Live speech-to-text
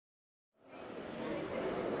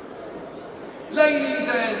Ladies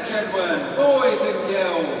and gentlemen, boys and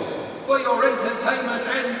girls, for your entertainment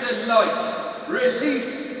and delight,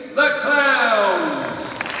 release the clowns!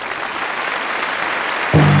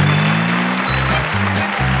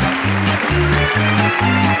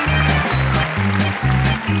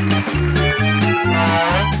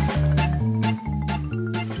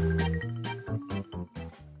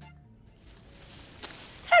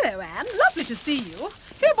 Hello, Anne. Lovely to see you.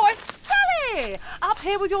 Here, boy. Sally! Up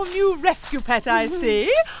here with your new rescue pet, I see.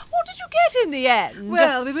 What did you get in the end?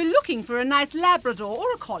 Well, we were looking for a nice Labrador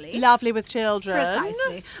or a collie. Lovely with children.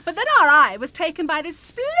 Precisely. But then our eye was taken by this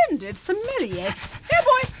splendid sommelier. Here,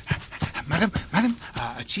 boy. Madam,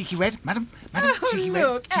 a cheeky red, madam, cheeky red,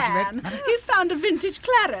 Look, cheeky Anne. red, madam. He's found a vintage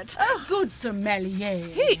claret. Good sommelier.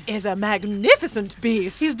 He is a magnificent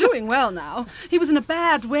beast. He's doing well now. He was in a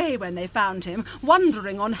bad way when they found him,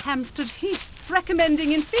 wandering on Hampstead Heath,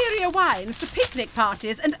 recommending inferior wines to picnic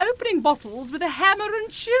parties and opening bottles with a hammer and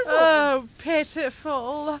chisel. Oh,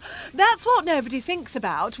 pitiful. That's what nobody thinks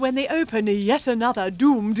about when they open yet another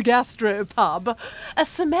doomed gastropub. A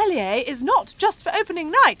sommelier is not just for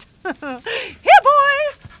opening night. Here, boy!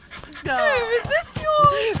 Oh, is this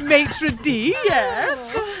your... Maitre D', yes.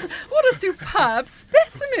 What a superb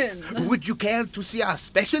specimen. Would you care to see our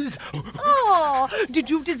specials? Oh,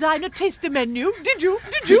 did you design a taster menu? Did you?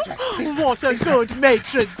 What a good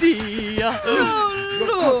maitre d'.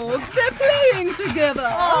 Oh, look, they're playing together.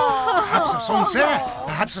 Perhaps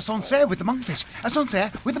a Sancerre with the monkfish. A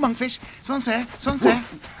Sancerre with the monkfish. Sancerre.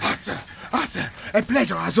 Arthur, a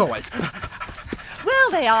pleasure as always.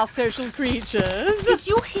 Well, they are social creatures. Did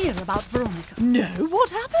you hear about Veronica? No,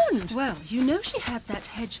 what happened? Well, you know she had that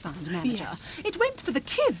hedge fund manager. Yes. It went for the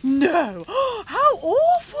kids. No. How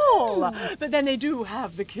awful. But then they do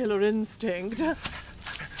have the killer instinct.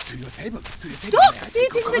 To your table. Stop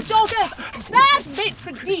seating the joggers. Bad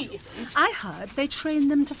maitre d'. I heard they train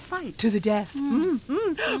them to fight. To the death.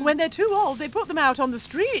 When they're too old, they put them out on the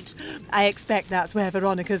street. I expect that's where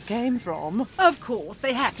Veronica's came from. Of course,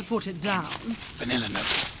 they had to put it down. Vanilla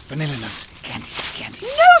notes, candy.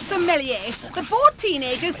 No, sommelier. The bored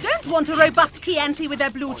teenagers don't want a robust Chianti with their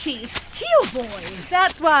blue cheese. Heel boy.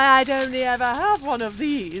 That's why I'd only ever have one of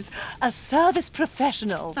these. A service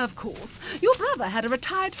professional. Of course. Your brother had a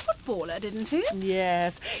retired footballer, didn't he?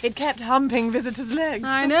 Yes, it kept humping visitors' legs.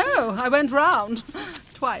 I know. I went round.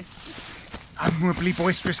 Twice. Admirably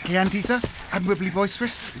boisterous Chianti, sir. Admirably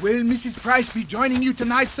boisterous. Will Mrs. Price be joining you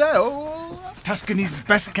tonight, sir? Oh. Tuscany's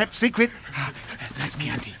best-kept secret. Nice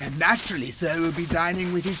Chianti. And naturally, sir will be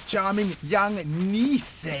dining with his charming young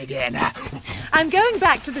niece again. I'm going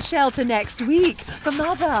back to the shelter next week for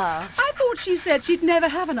Mother. I thought she said she'd never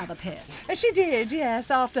have another pet. She did,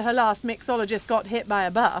 yes, after her last mixologist got hit by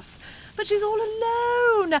a bus. But she's all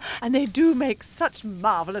alone, and they do make such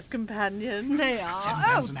marvellous companions. They are.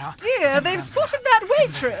 £7 an hour. Dear, they've spotted that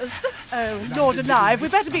waitress. Oh, Lord alive, we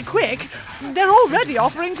better be quick. They're already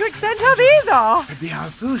offering to extend her visa. Be our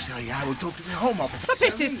socially. I will talk to the Home Office. For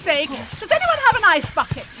pity's sake, does anyone have an ice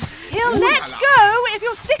bucket? He'll let go if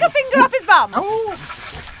you stick a finger up his bum.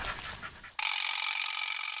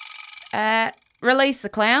 Release the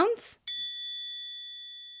clowns?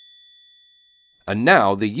 And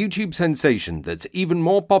now the YouTube sensation that's even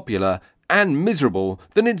more popular and miserable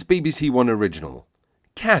than its BBC One original,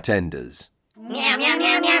 Cat Enders. Meow meow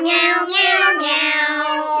meow meow meow meow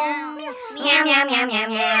meow. Meow meow meow meow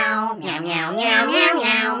meow. Meow meow meow meow meow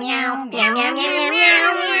meow. Meow meow meow meow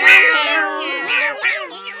meow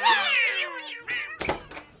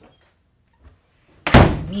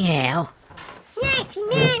meow. Meow. Yes, meow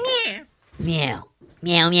meow. Meow.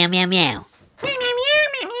 Meow, meow, meow, meow. Meow meow meow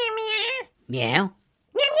meow meow. Meow.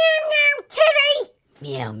 Meow meow meow. Terry.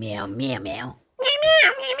 Meow, meow, meow, meow. Meow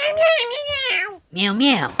meow meow meow meow. Meow,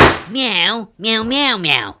 meow. Meow, meow, meow,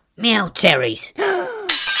 meow. Meow, Terry's. Meow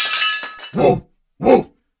meow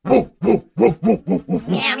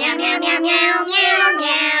meow meow meow meow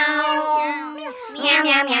meow. Meow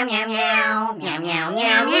meow meow meow meow. Meow meow meow meow meow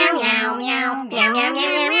meow.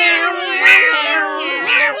 Meow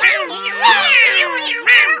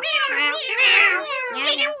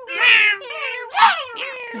meow meow meow meow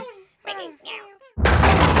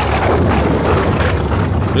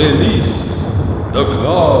Release the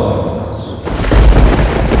clowns.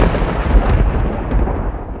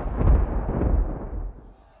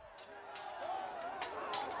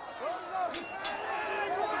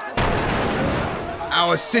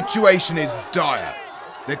 Our situation is dire.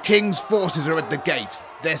 The King's forces are at the gates.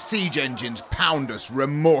 Their siege engines pound us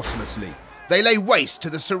remorselessly. They lay waste to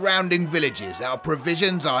the surrounding villages. Our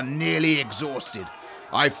provisions are nearly exhausted.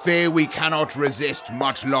 I fear we cannot resist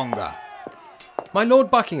much longer. My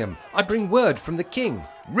Lord Buckingham, I bring word from the King.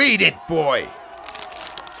 Read it, boy.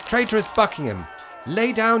 Traitorous Buckingham,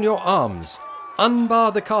 lay down your arms.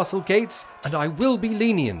 Unbar the castle gates, and I will be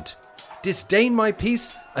lenient. Disdain my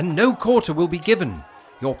peace, and no quarter will be given.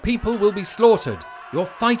 Your people will be slaughtered, your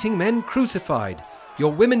fighting men crucified,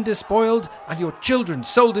 your women despoiled, and your children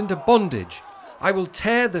sold into bondage. I will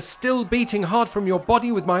tear the still beating heart from your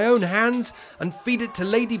body with my own hands and feed it to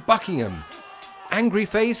Lady Buckingham. Angry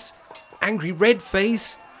face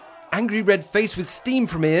with steam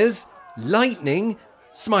from ears, lightning,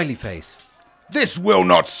 smiley face. This will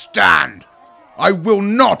not stand. I will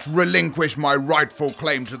not relinquish my rightful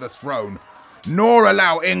claim to the throne, nor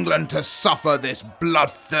allow England to suffer this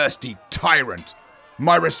bloodthirsty tyrant.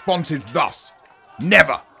 My response is thus: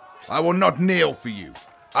 never. I will not kneel for you.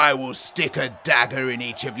 I will stick a dagger in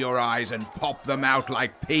each of your eyes and pop them out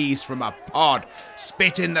like peas from a pod,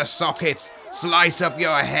 spit in the sockets, slice off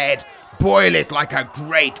your head, boil it like a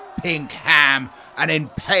great pink ham, and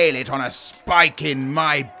impale it on a spike in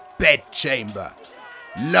my bedchamber.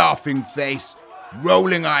 Laughing face,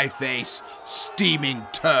 rolling eye face, steaming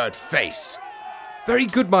turd face. Very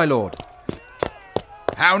good, my lord.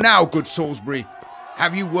 How now, good Salisbury?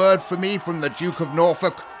 Have you word for me from the Duke of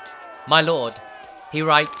Norfolk? My lord, he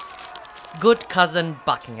writes, Good cousin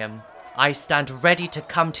Buckingham, I stand ready to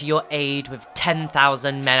come to your aid with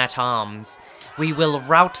 10,000 men-at-arms. We will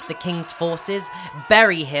rout the king's forces,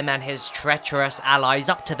 bury him and his treacherous allies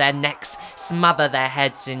up to their necks, smother their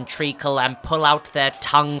heads in treacle, and pull out their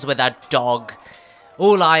tongues with a dog.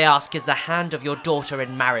 All I ask is the hand of your daughter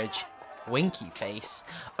in marriage. Winky face,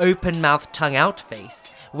 open-mouthed tongue-out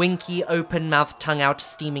face, winky open-mouthed tongue-out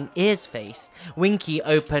steaming ears face, winky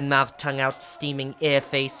open-mouthed tongue-out steaming ear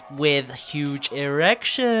face with huge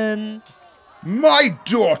erection. My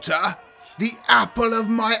daughter, the apple of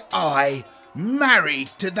my eye, married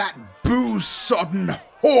to that booze-sodden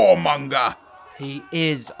whoremonger. He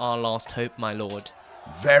is our last hope, my lord.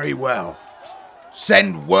 Very well.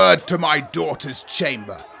 Send word to my daughter's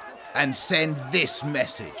chamber, and send this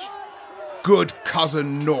message. Good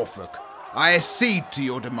cousin Norfolk, I accede to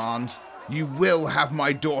your demands. You will have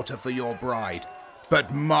my daughter for your bride.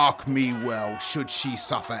 But mark me well, should she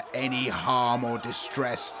suffer any harm or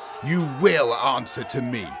distress, you will answer to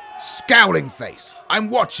me. Scowling face, I'm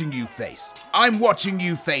watching you face. I'm watching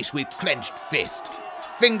you face with clenched fist.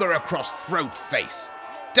 Finger across throat face.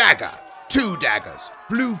 Dagger, 2 daggers,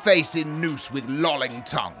 blue face in noose with lolling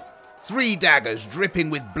tongue. 3 daggers dripping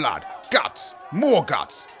with blood. Guts, more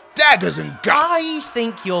guts. Daggers and guts! I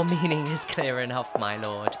think your meaning is clear enough, my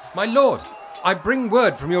lord. My lord, I bring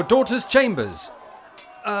word from your daughter's chambers.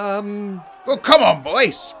 Well, come on, boy,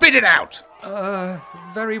 spit it out!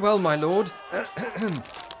 Very well, my lord.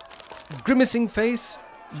 Grimacing face,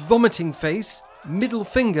 vomiting face, middle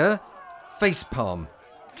finger, face palm.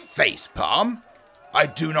 Face palm? I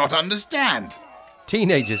do not understand.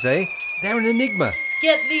 Teenagers, eh? They're an enigma.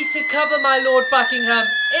 Get thee to cover, my Lord Buckingham.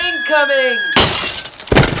 Incoming!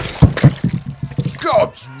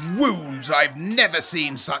 God's wounds, I've never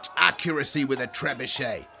seen such accuracy with a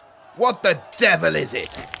trebuchet. What the devil is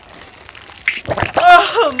it?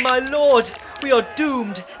 Oh, my lord, we are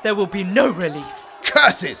doomed. There will be no relief.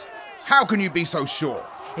 Curses! How can you be so sure?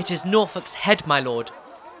 It is Norfolk's head, my lord.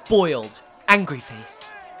 Boiled, angry face.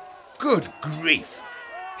 Good grief.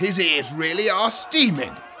 His ears really are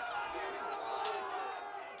steaming.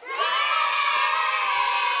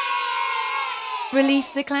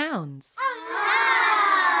 Release the clowns.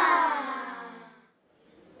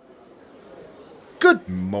 Good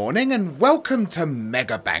morning and welcome to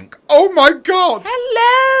Megabank. Oh my God!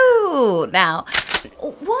 Hello! Now,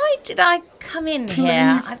 why did I come in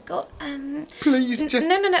here? Please. I've got, Please, just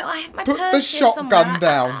No, I have my put purse the here shotgun somewhere.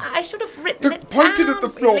 down. I should have written it Point it down, at the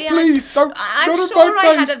floor, really. please. Don't. I'm not sure at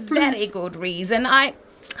I my had face, a very please. good reason.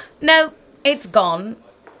 No, it's gone.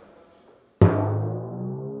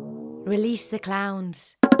 Release the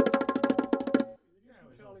clowns.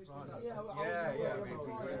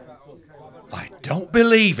 I don't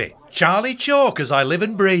believe it. Charlie Chalk as I live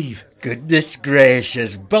and breathe. Goodness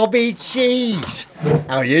gracious, Bobby Cheese!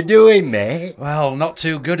 How you doing, mate? Well, not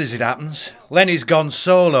too good as it happens. Lenny's gone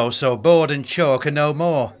solo, so Board and Chalk are no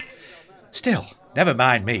more. Still, never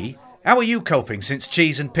mind me. How are you coping since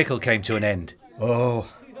Cheese and Pickle came to an end?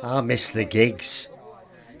 Oh, I miss the gigs.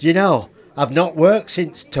 Do you know, I've not worked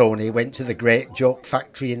since Tony went to the Great Joke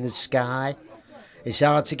Factory in the Sky. It's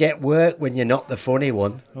hard to get work when you're not the funny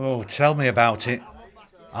one. Oh, tell me about it.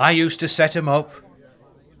 I used to set 'em up.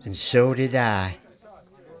 And so did I.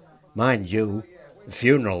 Mind you, the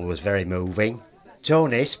funeral was very moving.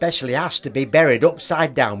 Tony specially asked to be buried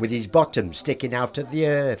upside down with his bottom sticking out of the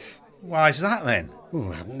earth. Why's that then?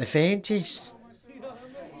 Oh, haven't the faintest.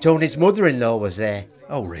 Tony's mother-in-law was there.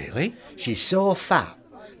 Oh, really? She's so fat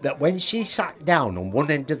that when she sat down on one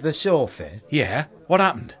end of the sofa... Yeah, what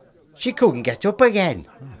happened? She couldn't get up again.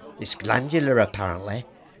 It's glandular, apparently.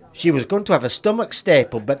 She was going to have a stomach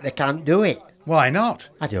staple, but they can't do it. Why not?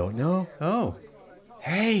 I don't know. Oh.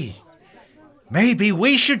 Hey, maybe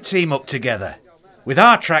we should team up together. With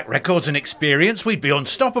our track records and experience, we'd be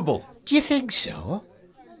unstoppable. Do you think so?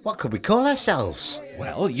 What could we call ourselves?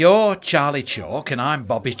 Well, you're Charlie Chalk and I'm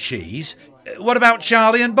Bobby Cheese. What about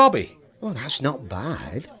Charlie and Bobby? Well, that's not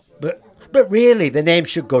bad. But really, the names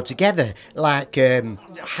should go together, like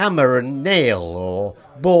hammer and nail, or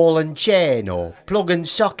ball and chain, or plug and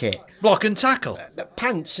socket. Block and tackle.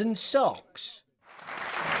 Pants and socks.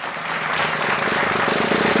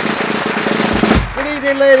 Good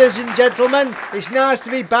evening, ladies and gentlemen. It's nice to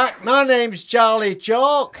be back. My name's Charlie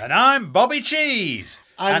Chalk. And I'm Bobby Cheese.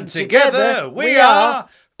 And together we are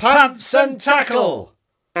Pants and Tackle.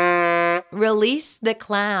 Release the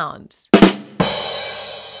clowns.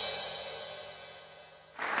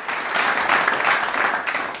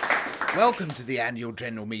 Welcome to the annual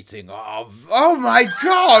general meeting of... Oh my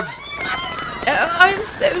God! I'm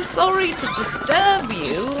so sorry to disturb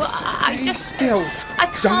you. I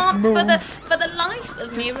can't for the life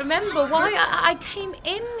of me remember why I came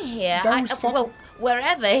in here.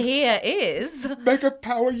 Wherever here is. Mega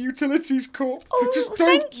Power Utilities Corp. Oh,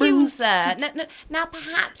 thank you, sir. Now,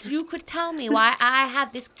 perhaps you could tell me why I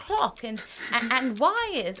had this clock and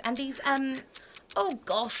wires and these oh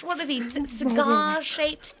gosh, what are these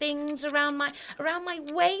cigar-shaped things around my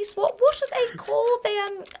waist? What are they called?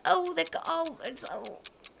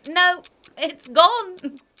 No, it's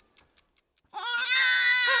gone.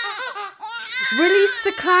 Release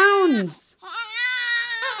the clowns.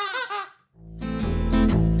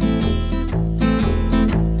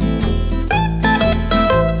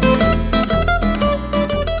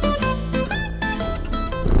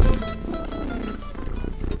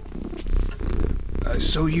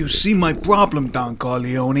 So you see my problem, Don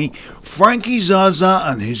Corleone. Frankie Zaza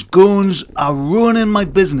and his goons are ruining my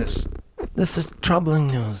business. This is troubling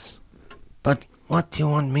news. But what do you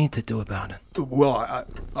want me to do about it? Well,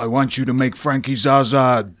 I want you to make Frankie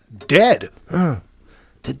Zaza dead. The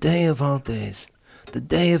day of all days. The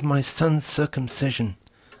day of my son's circumcision.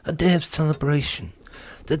 A day of celebration.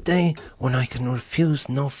 The day when I can refuse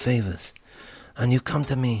no favors. And you come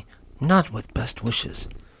to me not with best wishes,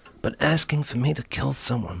 but asking for me to kill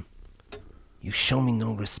someone. You show me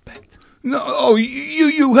no respect. No,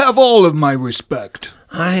 you have all of my respect.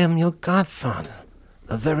 I am your godfather.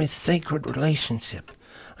 A very sacred relationship.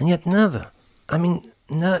 And yet never,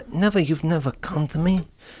 you've never come to me.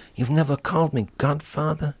 You've never called me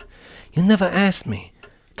godfather. You never asked me,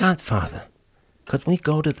 godfather, could we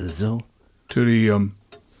go to the zoo? The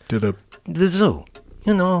zoo,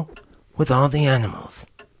 with all the animals.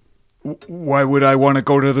 Why would I want to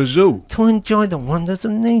go to the zoo? To enjoy the wonders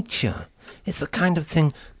of nature. It's the kind of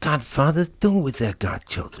thing godfathers do with their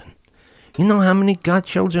godchildren. You know how many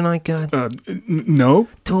godchildren I got? No.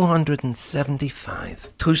 275.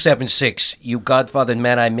 276. You godfathered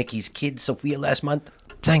Mad-Eye Mickey's kid, Sophia, last month?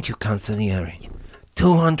 Thank you, Consigliere.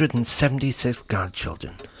 276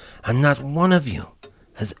 godchildren. And not one of you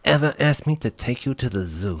has ever asked me to take you to the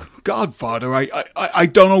zoo. Godfather, I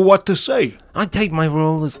don't know what to say. I take my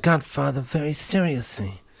role as godfather very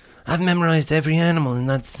seriously. I've memorized every animal in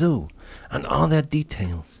that zoo and all their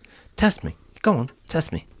details. Test me. Go on,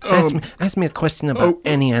 test me. Ask me a question about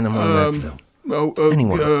any animal in that zoo.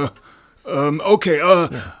 Anyone.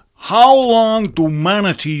 How long do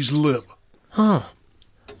manatees live? A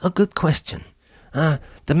good question.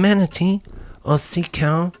 The manatee, or sea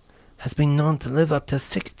cow, has been known to live up to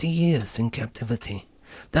 60 years in captivity.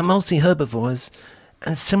 They're mostly herbivores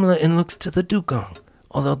and similar in looks to the dugong,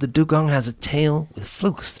 although the dugong has a tail with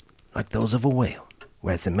flukes like those of a whale,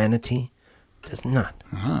 whereas the manatee does not.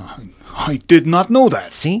 I did not know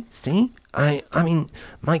that. See?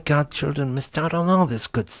 My godchildren missed out on all this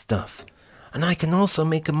good stuff. And I can also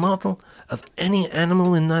make a model of any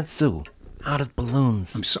animal in that zoo out of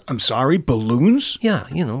balloons. I'm sorry, balloons? Yeah,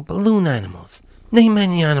 balloon animals. Name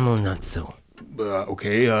any animal in that zoo.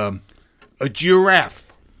 A giraffe.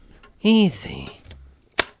 Easy.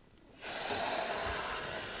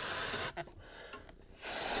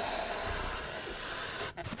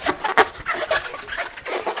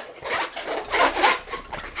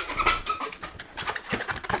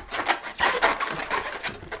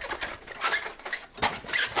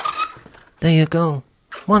 There you go.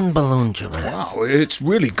 One balloon giraffe. Wow, it's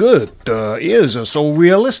really good. The ears are so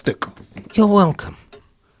realistic. You're welcome.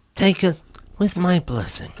 Take it with my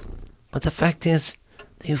blessing. But the fact is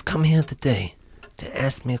that you've come here today to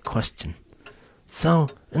ask me a question. So,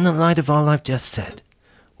 in the light of all I've just said,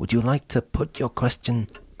 would you like to put your question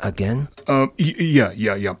again?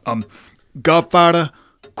 Yeah. Godfather,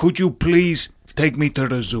 could you please take me to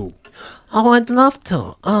the zoo? Oh, I'd love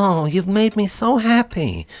to. Oh, you've made me so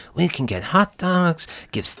happy. We can get hot dogs,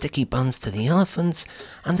 give sticky buns to the elephants,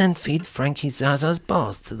 and then feed Frankie Zaza's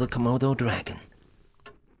balls to the Komodo dragon.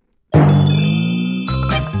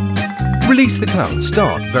 Release the Clown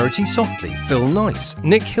starred Verity Softly, Phil Nice,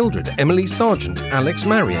 Nick Hildred, Emily Sargent, Alex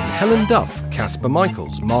Marion, Helen Duff, Casper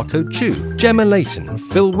Michaels, Marco Chu, Gemma Layton,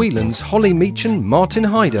 Phil Whelans, Holly Meachin, Martin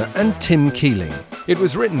Hyder and Tim Keeling. It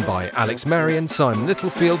was written by Alex Marion, Simon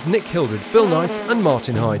Littlefield, Nick Hildred, Phil Nice and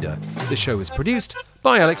Martin Hyder. The show is produced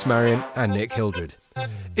by Alex Marion and Nick Hildred.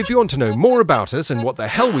 If you want to know more about us and what the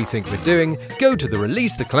hell we think we're doing, go to the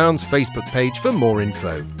Release the Clowns Facebook page for more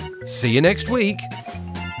info. See you next week!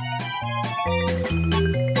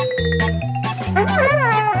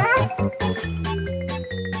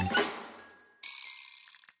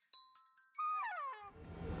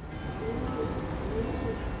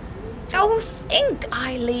 Oh, think,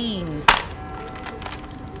 Eileen.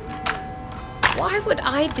 Why would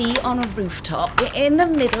I be on a rooftop in the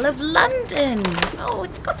middle of London? Oh,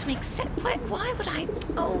 it's got to make sense. Why would I?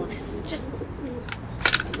 Oh, this is just...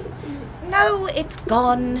 No, it's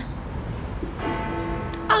gone.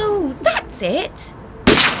 Oh, that's it.